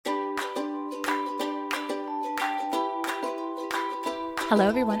Hello,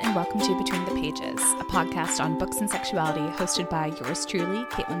 everyone, and welcome to Between the Pages, a podcast on books and sexuality hosted by yours truly,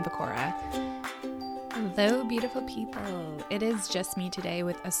 Caitlin Vicora. Hello, beautiful people. It is just me today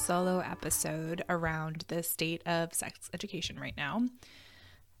with a solo episode around the state of sex education right now.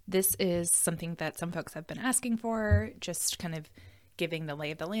 This is something that some folks have been asking for, just kind of giving the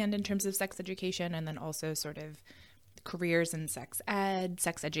lay of the land in terms of sex education, and then also sort of careers in sex ed,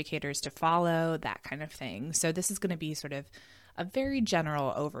 sex educators to follow, that kind of thing. So this is going to be sort of a very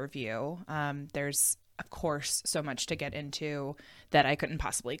general overview. There's, of course, so much to get into that I couldn't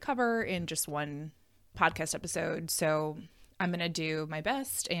possibly cover in just one podcast episode. So I'm going to do my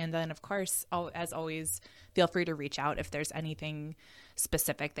best. And then, of course, as always, feel free to reach out if there's anything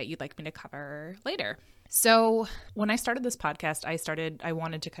specific that you'd like me to cover later. So when I started this podcast, I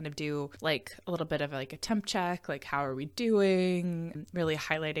wanted to kind of do like a little bit of like a temp check, like how are we doing, really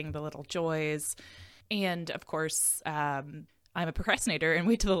highlighting the little joys. And of course, I'm a procrastinator and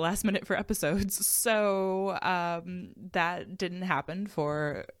wait to the last minute for episodes. So that didn't happen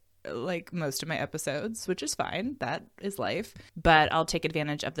for like most of my episodes, which is fine. That is life. But I'll take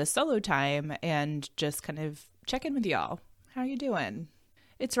advantage of the solo time and just kind of check in with y'all. How you doing?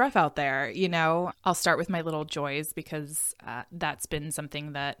 It's rough out there, you know. I'll start with my little joys because that's been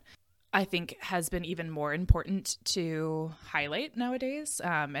something that I think has been even more important to highlight nowadays.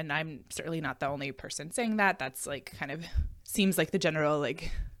 And I'm certainly not the only person saying that. That's like kind of seems like the general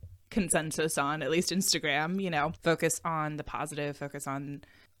like consensus on at least Instagram, you know, focus on the positive, focus on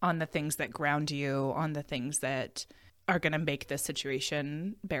the things that ground you, on the things that are going to make this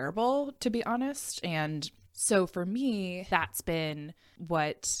situation bearable, to be honest. And so for me, that's been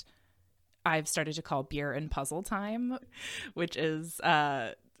what I've started to call beer and puzzle time, which is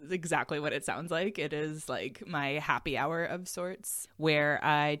exactly what it sounds like. It is like my happy hour of sorts where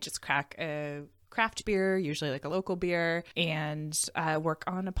I just crack a craft beer, usually like a local beer, and work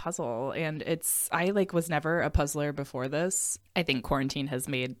on a puzzle. And I like was never a puzzler before this. I think quarantine has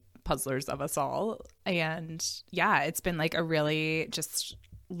made puzzlers of us all. And yeah, it's been like a really just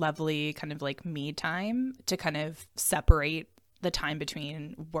lovely kind of like me time to kind of separate the time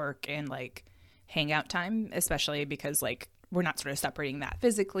between work and like hangout time, especially because like we're not sort of separating that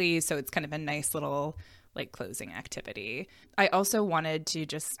physically. So it's kind of a nice little like closing activity. I also wanted to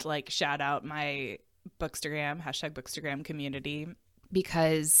just like shout out my Bookstagram, #Bookstagram community,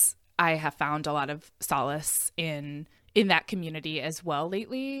 because I have found a lot of solace in that community as well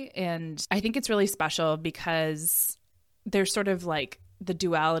lately. And I think it's really special because there's sort of like the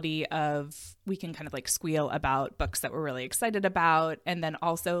duality of we can kind of like squeal about books that we're really excited about, and then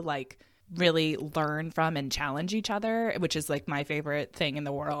also like really learn from and challenge each other, which is like my favorite thing in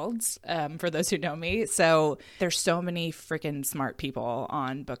the world, for those who know me. So there's so many freaking smart people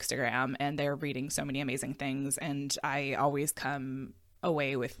on Bookstagram and they're reading so many amazing things. And I always come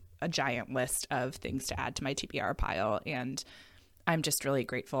away with a giant list of things to add to my TBR pile. And I'm just really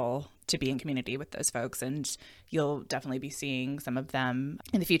grateful to be in community with those folks. And you'll definitely be seeing some of them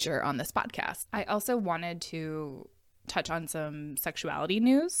in the future on this podcast. I also wanted to touch on some sexuality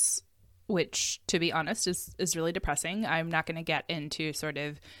news, which, to be honest, is really depressing. I'm not going to get into sort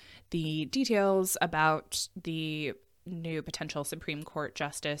of the details about the new potential Supreme Court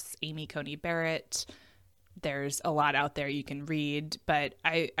Justice, Amy Coney Barrett. There's a lot out there you can read, but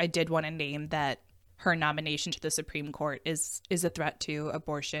I did want to name that her nomination to the Supreme Court is a threat to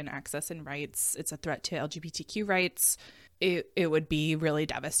abortion access and rights. It's a threat to LGBTQ rights. It would be really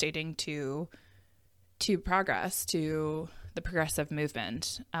devastating to progress, to the progressive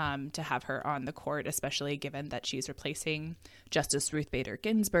movement, to have her on the court, especially given that she's replacing Justice Ruth Bader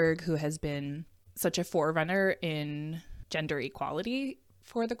Ginsburg, who has been such a forerunner in gender equality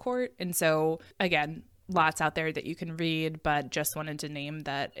for the court. And so, again, lots out there that you can read, but just wanted to name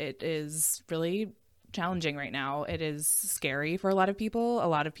that it is really challenging right now. It is scary for a lot of people. A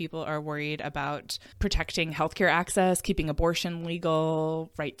lot of people are worried about protecting healthcare access, keeping abortion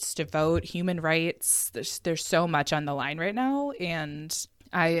legal, rights to vote, human rights. There's so much on the line right now, and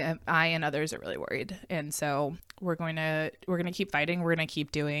I and others are really worried. And so we're going to keep fighting. We're going to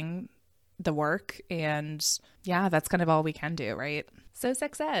keep doing the work, and yeah, that's kind of all we can do, right? So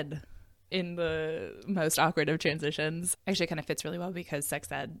sex ed, in the most awkward of transitions, actually kind of fits really well because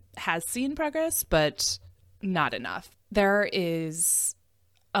sex ed has seen progress, but not enough. There is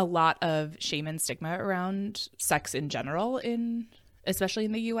a lot of shame and stigma around sex in general, especially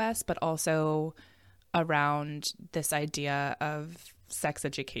in the US, but also around this idea of sex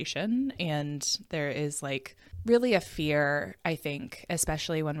education. And there is like really a fear, I think,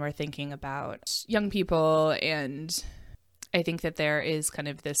 especially when we're thinking about young people. And I think that there is kind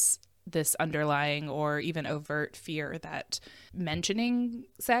of this this underlying or even overt fear that mentioning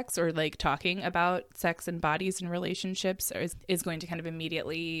sex or like talking about sex and bodies and relationships is going to kind of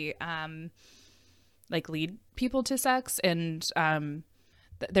immediately like lead people to sex. And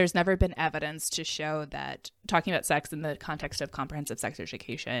there's never been evidence to show that talking about sex in the context of comprehensive sex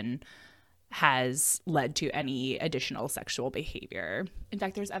education has led to any additional sexual behavior. In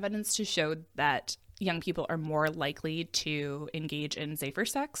fact, there's evidence to show that young people are more likely to engage in safer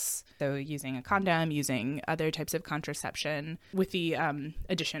sex, so using a condom, using other types of contraception, with the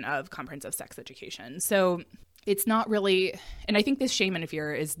addition of comprehensive sex education. So it's not really, and I think this shame and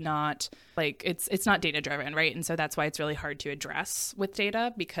fear is not like, it's not data driven, right? And so that's why it's really hard to address with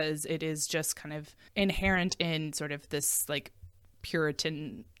data, because it is just kind of inherent in sort of this like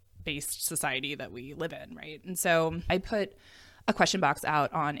Puritan based society that we live in, right? And so I put a question box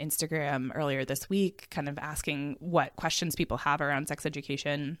out on Instagram earlier this week, kind of asking what questions people have around sex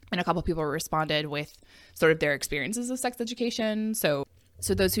education. And a couple of people responded with sort of their experiences of sex education. So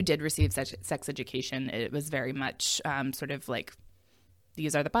those who did receive sex education, it was very much sort of like,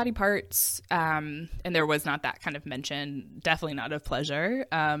 these are the body parts. And there was not that kind of mention, definitely not of pleasure,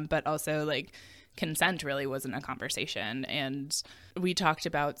 but also like consent really wasn't a conversation. And we talked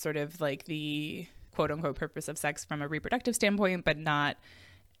about sort of like the quote unquote purpose of sex from a reproductive standpoint, but not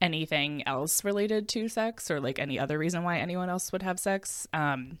anything else related to sex or like any other reason why anyone else would have sex.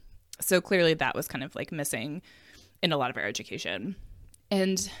 So clearly that was kind of like missing in a lot of our education.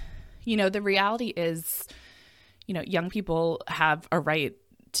 And, you know, the reality is, you know, young people have a right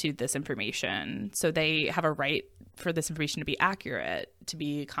to this information. So they have a right for this information to be accurate, to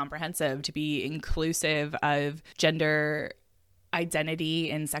be comprehensive, to be inclusive of gender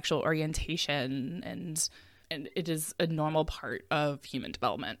identity and sexual orientation, and it is a normal part of human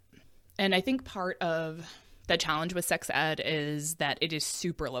development. And I think part of the challenge with sex ed is that it is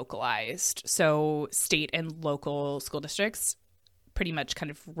super localized. So state and local school districts pretty much kind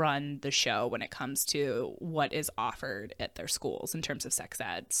of run the show when it comes to what is offered at their schools in terms of sex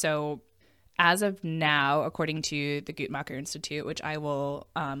ed. So as of now, according to the Guttmacher Institute, which I will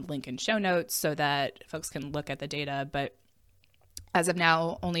link in show notes so that folks can look at the data, but as of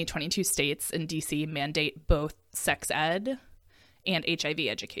now, only 22 states and DC mandate both sex ed and HIV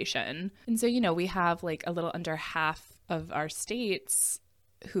education. And so, you know, we have like a little under half of our states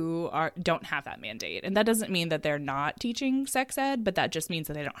who don't have that mandate. And that doesn't mean that they're not teaching sex ed, but that just means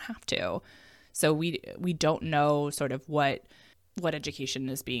that they don't have to. So we don't know sort of what education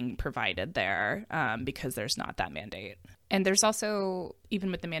is being provided there because there's not that mandate. And there's also,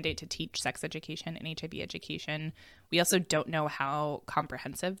 even with the mandate to teach sex education and HIV education, we also don't know how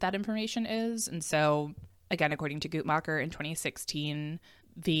comprehensive that information is. And so, again, according to Guttmacher in 2016,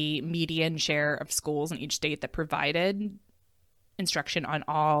 the median share of schools in each state that provided instruction on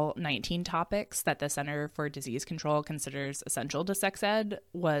all 19 topics that the Center for Disease Control considers essential to sex ed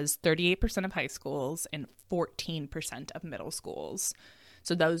was 38% of high schools and 14% of middle schools.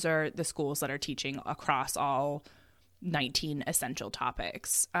 So those are the schools that are teaching across all 19 essential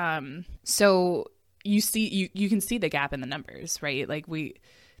topics. So you can see the gap in the numbers, right? Like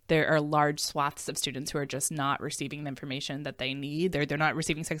there are large swaths of students who are just not receiving the information that they need. They're not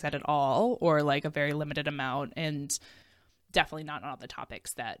receiving sex ed at all, or like a very limited amount, and definitely not on all the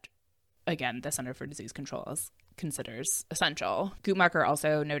topics that, again, the Center for Disease Control considers essential. Guttmacher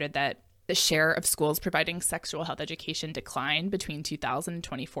also noted that the share of schools providing sexual health education declined between 2000 and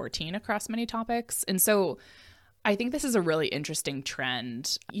 2014 across many topics. And so I think this is a really interesting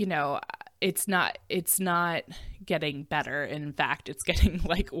trend. You know, it's not getting better. In fact, it's getting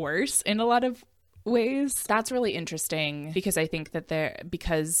like worse in a lot of ways. That's really interesting because I think that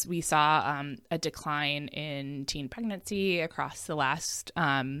because we saw a decline in teen pregnancy across the last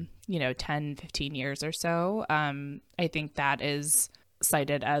 10, 15 years or so. I think that is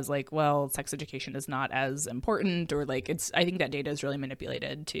cited as like, well, sex education is not as important, or like I think that data is really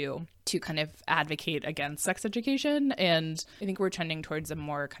manipulated to kind of advocate against sex education. And I think we're trending towards a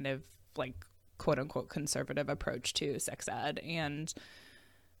more kind of like quote unquote conservative approach to sex ed. And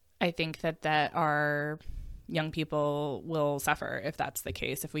I think that our young people will suffer if that's the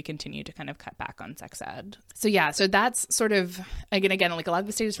case, if we continue to kind of cut back on sex ed. So that's sort of, again, like a lot of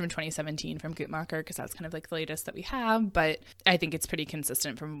the data is from 2017 from Guttmacher, because that's kind of like the latest that we have, but I think it's pretty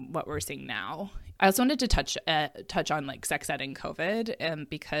consistent from what we're seeing now. I also wanted to touch on like sex ed and COVID,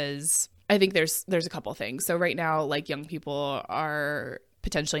 because I think there's a couple things. So right now, like young people are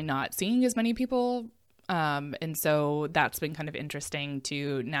potentially not seeing as many people. And so that's been kind of interesting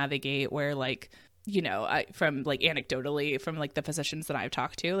to navigate, where like, from like anecdotally from like the physicians that I've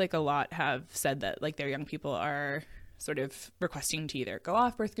talked to, like a lot have said that like their young people are sort of requesting to either go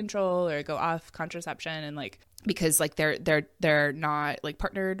off birth control or go off contraception, and like because like they're not like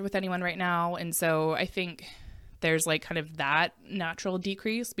partnered with anyone right now. And so I think there's like kind of that natural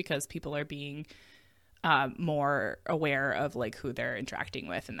decrease because people are being more aware of like who they're interacting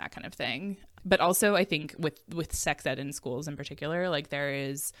with and that kind of thing. But also I think with sex ed in schools in particular, like there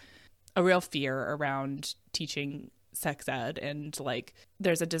is a real fear around teaching sex ed, and like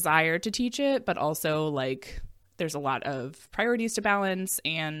there's a desire to teach it, but also like there's a lot of priorities to balance.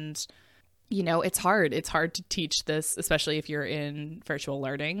 And you know, it's hard to teach this, especially if you're in virtual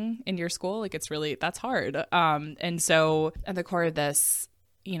learning in your school. Like that's hard. And so at the core of this,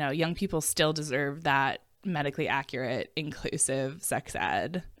 you know, young people still deserve that medically accurate, inclusive sex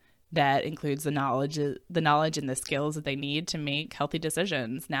ed that includes the knowledge and the skills that they need to make healthy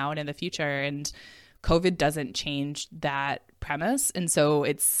decisions now and in the future. And COVID doesn't change that premise. And so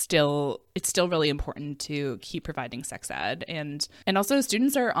it's still really important to keep providing sex ed. And also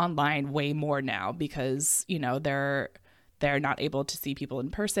students are online way more now because, you know, they're not able to see people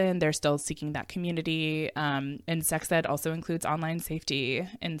in person. They're still seeking that community. And sex ed also includes online safety.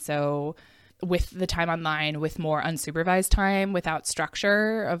 And so with the time online, with more unsupervised time, without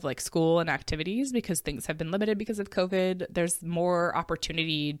structure of like school and activities, because things have been limited because of COVID, there's more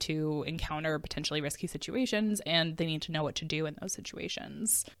opportunity to encounter potentially risky situations, and they need to know what to do in those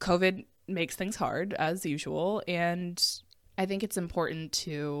situations. COVID makes things hard as usual. And I think it's important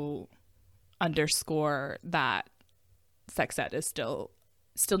to underscore that sex ed is still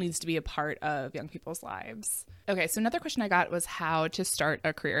needs to be a part of young people's lives. Okay, so another question I got was how to start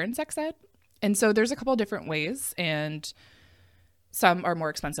a career in sex ed. And so there's a couple different ways, and some are more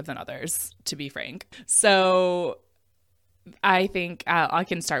expensive than others, to be frank. So I think I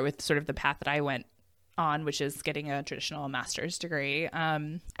can start with sort of the path that I went on, which is getting a traditional master's degree.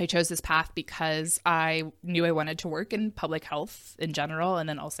 I chose this path because I knew I wanted to work in public health in general, and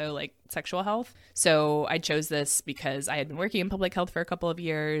then also like sexual health. So I chose this because I had been working in public health for a couple of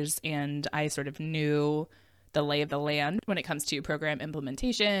years, and I sort of knew the lay of the land when it comes to program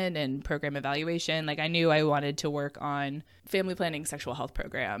implementation and program evaluation. Like I knew I wanted to work on family planning, sexual health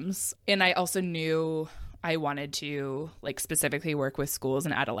programs. And I also knew I wanted to like specifically work with schools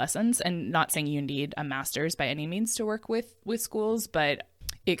and adolescents, and not saying you need a master's by any means to work with schools, but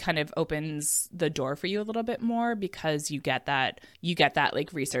it kind of opens the door for you a little bit more because you get that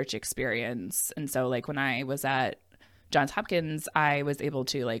like research experience. And so like when I was at Johns Hopkins, I was able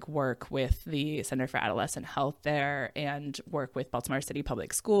to like work with the Center for Adolescent Health there and work with Baltimore City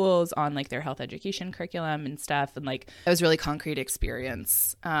Public Schools on like their health education curriculum and stuff. And like it was really concrete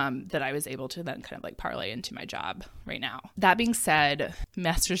experience that I was able to then kind of like parlay into my job right now. That being said,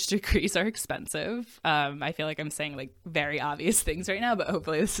 master's degrees are expensive. I feel like I'm saying like very obvious things right now, but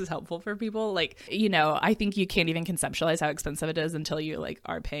hopefully this is helpful for people. Like, you know, I think you can't even conceptualize how expensive it is until you like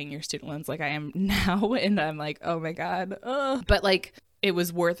are paying your student loans like I am now. And I'm like, oh my God. But like it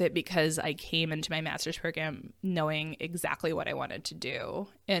was worth it because I came into my master's program knowing exactly what I wanted to do,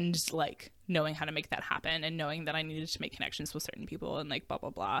 and like knowing how to make that happen, and knowing that I needed to make connections with certain people and like blah blah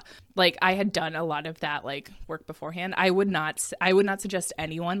blah. Like I had done a lot of that like work beforehand. I would not suggest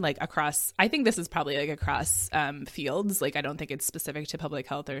anyone like across, I think this is probably like across fields. Like I don't think it's specific to public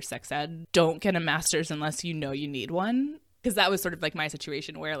health or sex ed. Don't get a master's unless you know you need one, because that was sort of like my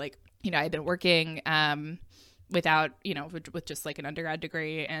situation where like, you know, I'd been working without, you know, with just like an undergrad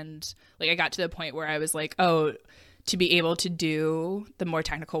degree. And like I got to the point where I was like, oh, to be able to do the more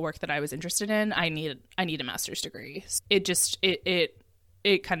technical work that I was interested in, I need a master's degree. It just,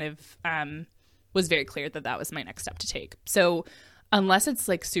 it kind of was very clear that that was my next step to take. So unless it's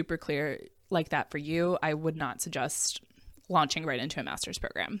like super clear like that for you, I would not suggest launching right into a master's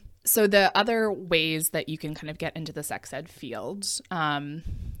program. So the other ways that you can kind of get into the sex ed field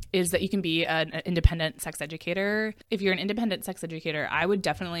is that you can be an independent sex educator. If you're an independent sex educator, I would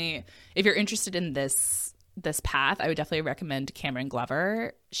definitely, if you're interested in this path, I would definitely recommend Cameron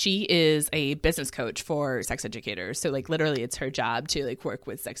Glover. She is a business coach for sex educators. So like literally it's her job to like work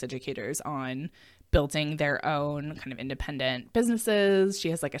with sex educators on building their own kind of independent businesses. She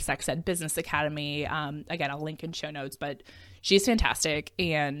has like a sex ed business academy. Again, I'll link in show notes, but she's fantastic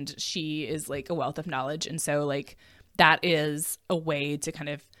and she is like a wealth of knowledge. And so like that is a way to kind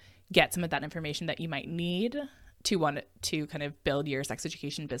of get some of that information that you might need to want to kind of build your sex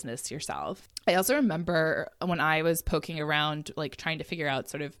education business yourself. I also remember when I was poking around, like trying to figure out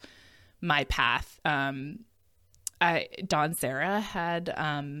sort of my path, Dawn Sarah had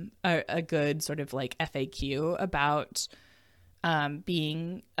a good sort of like FAQ about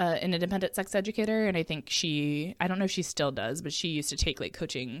being an independent sex educator. And I think I don't know if she still does, but she used to take like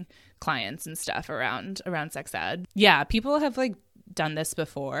coaching clients and stuff around sex ed. Yeah, people have like done this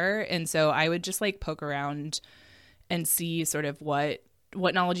before. And so I would just like poke around and see sort of what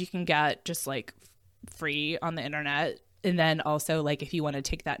knowledge you can get just like free on the internet. And then also like if you want to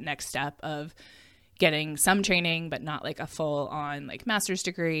take that next step of getting some training, but not like a full on like master's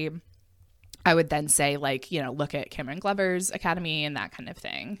degree, I would then say like, you know, look at Cameron Glover's Academy and that kind of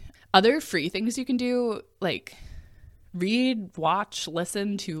thing. Other free things you can do, like read, watch,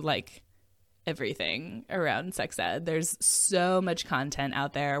 listen to like everything around sex ed. There's so much content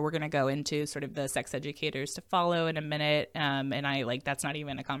out there. We're going to go into sort of the sex educators to follow in a minute. And I like, that's not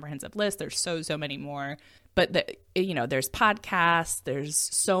even a comprehensive list. There's so many more. But, you know, there's podcasts. There's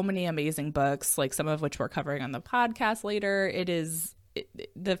so many amazing books, like some of which we're covering on the podcast later.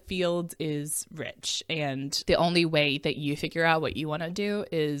 The field is rich. And the only way that you figure out what you want to do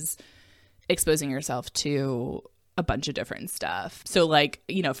is exposing yourself to a bunch of different stuff. So like,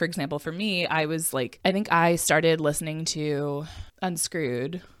 you know, for example, for me, I was like, I think I started listening to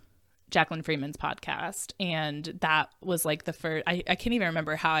Unscrewed, Jacqueline Freeman's podcast. And that was like the first, I can't even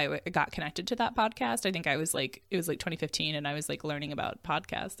remember how I got connected to that podcast. I think it was like 2015 and I was like learning about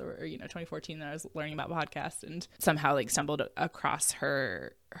podcasts, or, you know, 2014 and I was learning about podcasts and somehow like stumbled across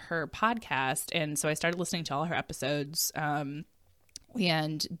her podcast. And so I started listening to all her episodes. And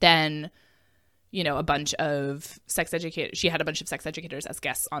then, you know, she had a bunch of sex educators as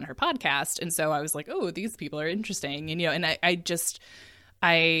guests on her podcast. And so I was like, oh, these people are interesting. And, you know, and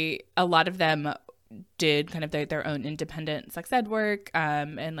a lot of them did kind of their own independent sex ed work,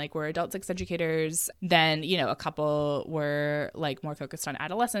 and like were adult sex educators. Then, you know, a couple were like more focused on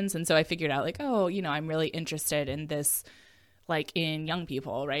adolescents. And so I figured out like, oh, you know, I'm really interested in this, like in young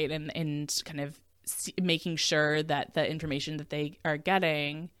people, right? And kind of making sure that the information that they are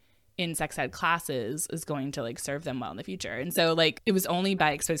getting in sex ed classes is going to like serve them well in the future. And so like it was only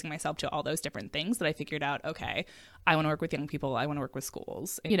by exposing myself to all those different things that I figured out, okay, I want to work with young people, I want to work with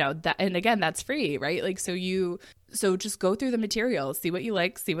schools, you know, that, and again, that's free, right? Like, so just go through the materials, see what you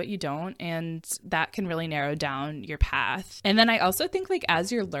like, see what you don't, and that can really narrow down your path. And then I also think like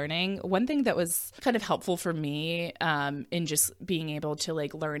as you're learning, one thing that was kind of helpful for me in just being able to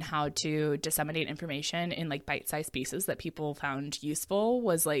like learn how to disseminate information in like bite-sized pieces that people found useful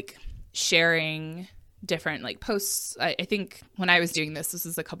was like sharing different like posts. I think when I was doing this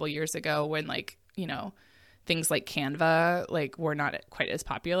is a couple years ago when like, you know, things like Canva like were not quite as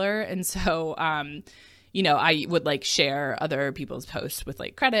popular. And so, you know, I would like share other people's posts with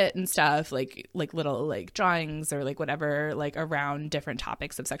like credit and stuff, like little like drawings or like whatever, like around different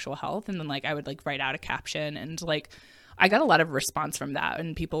topics of sexual health. And then like I would like write out a caption, and like I got a lot of response from that.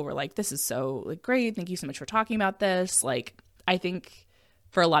 And people were like, this is so like great. Thank you so much for talking about this. Like, I think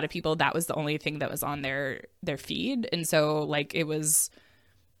for a lot of people, that was the only thing that was on their feed. And so like it was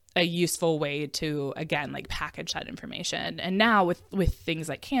a useful way to, again, like package that information. And now with things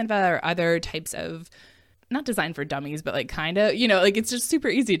like Canva or other types of, not designed for dummies, but like kind of, you know, like it's just super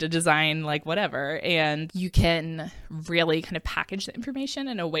easy to design like whatever. And you can really kind of package the information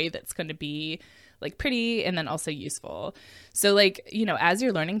in a way that's going to be like pretty and then also useful. So like, you know, as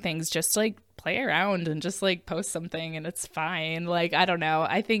you're learning things, just like play around and just like post something and it's fine. Like, I don't know.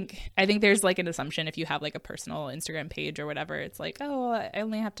 I think there's like an assumption if you have like a personal Instagram page or whatever, it's like, oh, I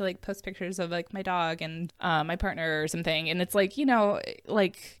only have to like post pictures of like my dog and my partner or something. And it's like, you know,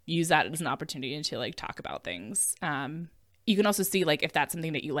 like use that as an opportunity to like talk about things. You can also see like if that's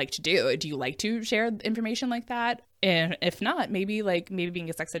something that you like to do. Do you like to share information like that? And if not, maybe being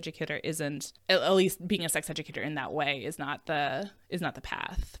a sex educator isn't, at least being a sex educator in that way is not the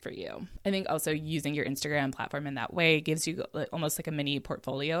path for you. I think also using your Instagram platform in that way gives you almost like a mini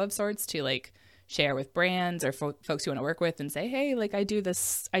portfolio of sorts to like share with brands or folks you want to work with and say, hey, like I do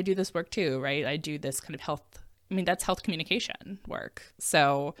this work too, right? I do this kind of health. I mean, that's health communication work.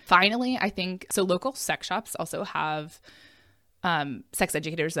 So finally, I think, so local sex shops also have sex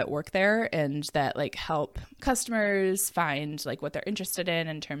educators that work there and that like help customers find like what they're interested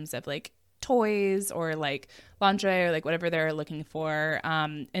in terms of like toys or like lingerie or like whatever they're looking for.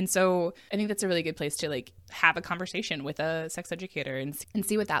 And so I think that's a really good place to like have a conversation with a sex educator and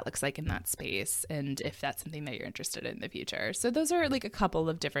see what that looks like in that space and if that's something that you're interested in the future. So those are like a couple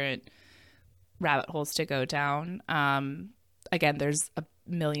of different rabbit holes to go down. Again, there's a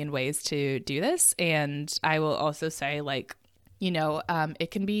million ways to do this. And I will also say like, you know, it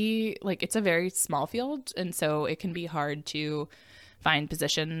can be like, it's a very small field. And so it can be hard to find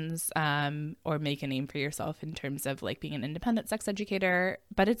positions or make a name for yourself in terms of like being an independent sex educator,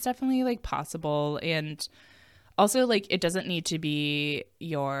 but it's definitely like possible. And Also, like, it doesn't need to be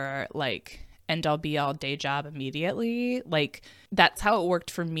your like end all be all day job immediately. Like, that's how it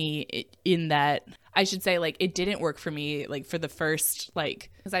worked for me, in that I should say, like, it didn't work for me, like, for the first, like,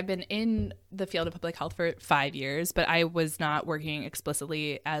 because I've been in the field of public health for 5 years, but I was not working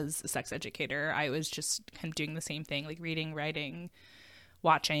explicitly as a sex educator. I was just kind of doing the same thing, like reading, writing,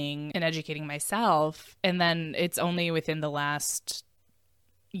 watching, and educating myself. And then it's only within the last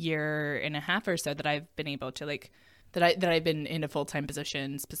year and a half or so that I've been able to, like, that I've been in a full-time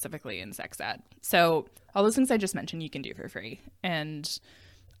position specifically in sex ed. So all those things I just mentioned you can do for free. And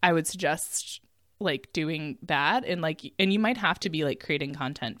I would suggest, like, doing that. And, like, and you might have to be, like, creating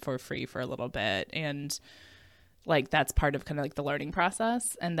content for free for a little bit. And, like, that's part of kind of like the learning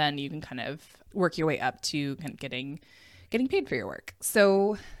process. And then you can kind of work your way up to kind of getting paid for your work.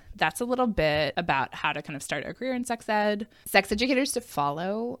 So that's a little bit about how to kind of start a career in sex ed. Sex educators to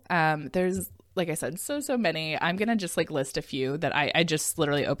follow. There's, like I said, so many. I'm going to just, like, list a few that I just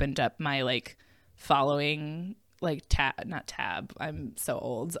literally opened up my, like, following, like, not tab. I'm so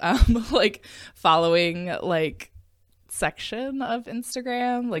old. Like, following, like, section of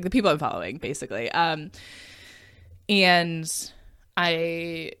Instagram, like the people I'm following, basically. And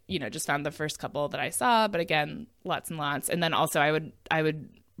I, just found the first couple that I saw, but again, lots and lots. And then also I would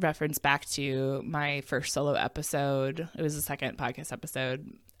reference back to my first solo episode. It was the second podcast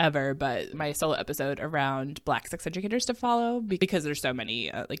episode ever, but my solo episode around Black sex educators to follow, because there's so many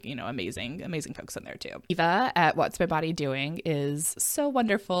amazing folks in there too. Eva at What's My Body Doing is so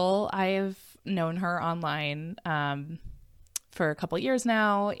wonderful. I have known her online for a couple years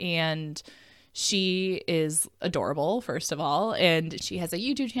now, and she is adorable, first of all, and she has a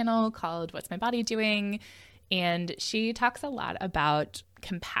YouTube channel called What's My Body Doing, and she talks a lot about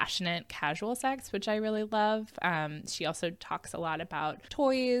compassionate casual sex, which I really love. She also talks a lot about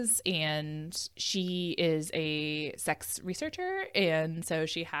toys, and she is a sex researcher, and so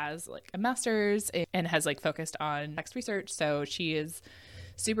she has, like, a master's and has, like, focused on sex research. So she is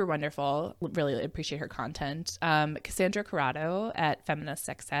super wonderful. Really appreciate her content. Cassandra Corrado at Feminist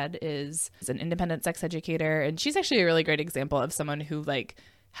Sex Ed is an independent sex educator, and she's actually a really great example of someone who, like,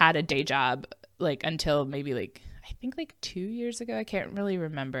 had a day job, like, until maybe, like, I think, like, 2 years ago. I can't really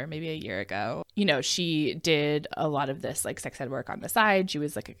remember, maybe a year ago. She did a lot of this, like, sex ed work on the side.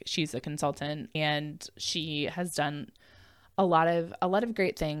 She's a consultant, and she has done a lot of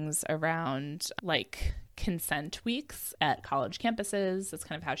great things around, like, consent weeks at college campuses. That's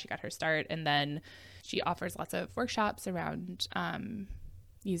kind of how she got her start. And then she offers lots of workshops around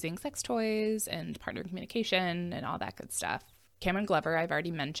using sex toys and partner communication and all that good stuff. Cameron Glover, I've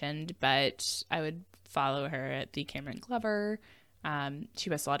already mentioned, but I would follow her at the Cameron Glover. She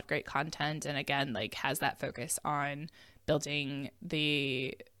posts a lot of great content, and again, like, has that focus on building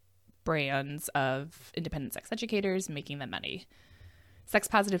the brands of independent sex educators, making them money. Sex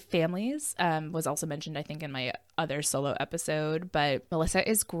Positive Families was also mentioned, I think, in my other solo episode, but Melissa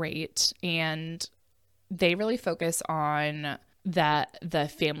is great, and they really focus on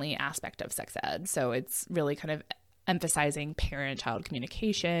the family aspect of sex ed. So it's really kind of emphasizing parent-child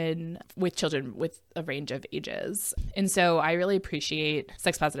communication with children with a range of ages. And so I really appreciate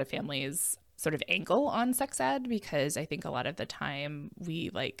Sex Positive Families' sort of angle on sex ed, because I think a lot of the time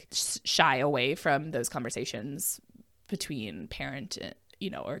we, like, shy away from those conversations between parent,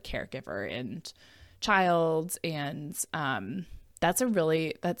 or caregiver and child. And that's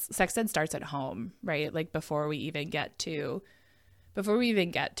sex ed starts at home, right? Like, before we even get to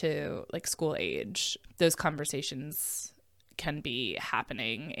like school age, those conversations can be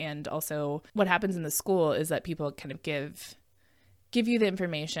happening. And also what happens in the school is that people kind of give you the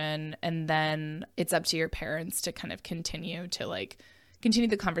information, and then it's up to your parents to kind of continue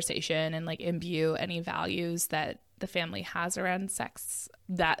the conversation and, like, imbue any values that the family has around sex.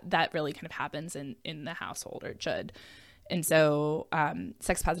 That really kind of happens in the household, or it should. And so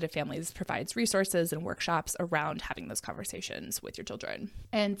Sex Positive Families provides resources and workshops around having those conversations with your children.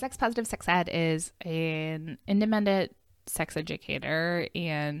 And Sex Positive Sex Ed is an independent sex educator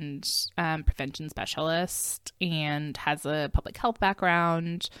and prevention specialist, and has a public health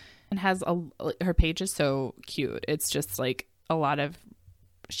background, and her page is so cute. It's just, like,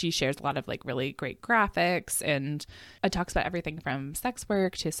 she shares a lot of, like, really great graphics, and it talks about everything from sex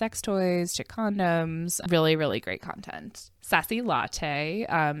work to sex toys to condoms. Really, really great content. Sassy Latte.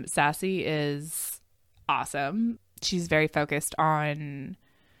 Sassy is awesome. She's very focused on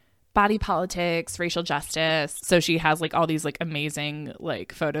body politics, racial justice. So she has, like, all these, like, amazing,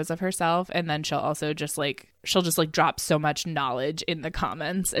 like, photos of herself, and then she'll also just drop so much knowledge in the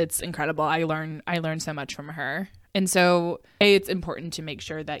comments. It's incredible. I learn so much from her. And so it's important to make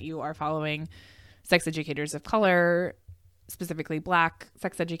sure that you are following sex educators of color, specifically Black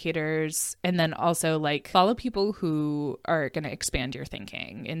sex educators, and then also like follow people who are going to expand your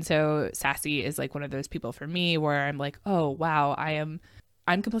thinking. And so Sassy is like one of those people for me where I'm like, oh wow, I'm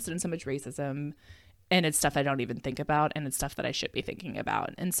complicit in so much racism, and it's stuff I don't even think about, and it's stuff that I should be thinking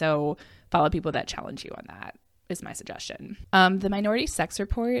about. And so follow people that challenge you on that is my suggestion. The Minority Sex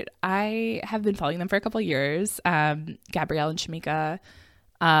Report, I have been following them for a couple of years. Gabrielle and Shamika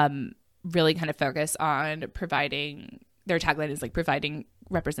really kind of focus on providing, their tagline is like providing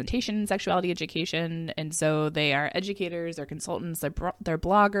representation in sexuality education. And so they are educators, they're consultants, they're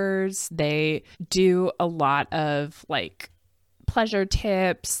bloggers. They do a lot of like pleasure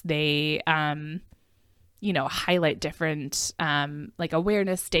tips. They, highlight different like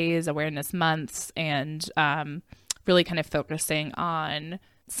awareness days, awareness months, and really kind of focusing on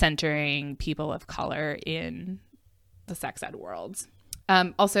centering people of color in the sex ed world.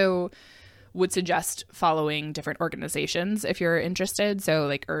 Also would suggest following different organizations if you're interested. So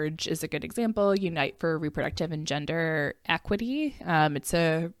like URGE is a good example, Unite for Reproductive and Gender Equity. It's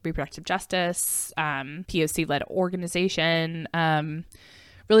a reproductive justice, POC-led organization,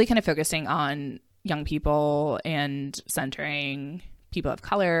 really kind of focusing on young people and centering people of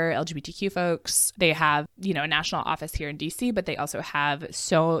color, LGBTQ folks. They have, a national office here in DC, but they also have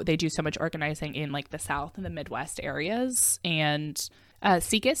they do so much organizing in like the South and the Midwest areas. And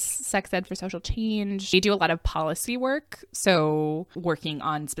SECUS, Sex Ed for Social Change, they do a lot of policy work. So working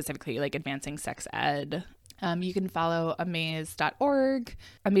on specifically like advancing sex ed. You can follow amaze.org.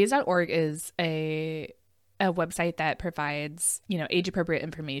 Amaze.org is a website that provides, age-appropriate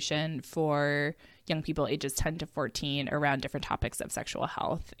information for young people ages 10 to 14 around different topics of sexual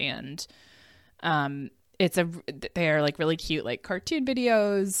health. And they're like really cute, like cartoon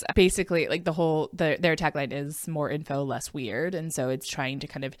videos. Basically, like their tagline is more info, less weird. And so it's trying to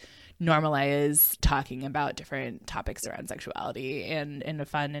kind of normalize talking about different topics around sexuality and in a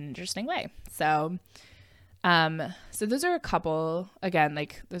fun and interesting way. So those are a couple, again,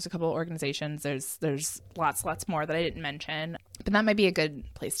 like there's a couple organizations, there's lots more that I didn't mention, but that might be a good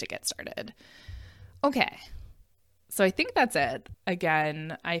place to get started. Okay. So I think that's it.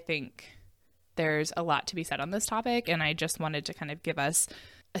 Again, I think there's a lot to be said on this topic, and I just wanted to kind of give us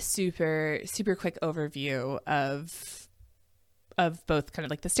a super, super quick overview of both kind of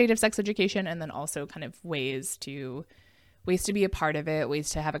like the state of sex education and then also kind of ways to be a part of it, ways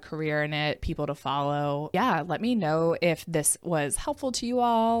to have a career in it, people to follow. Yeah, let me know if this was helpful to you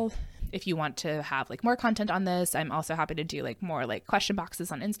all. If you want to have like more content on this, I'm also happy to do like more like question boxes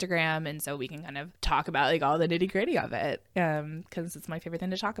on Instagram. And so we can kind of talk about like all the nitty gritty of it because it's my favorite thing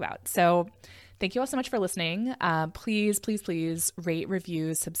to talk about. So thank you all so much for listening. Please rate,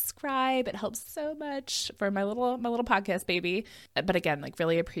 review, subscribe. It helps so much for my little podcast baby. But again, like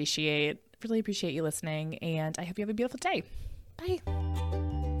really appreciate you listening, and I hope you have a beautiful day. Bye.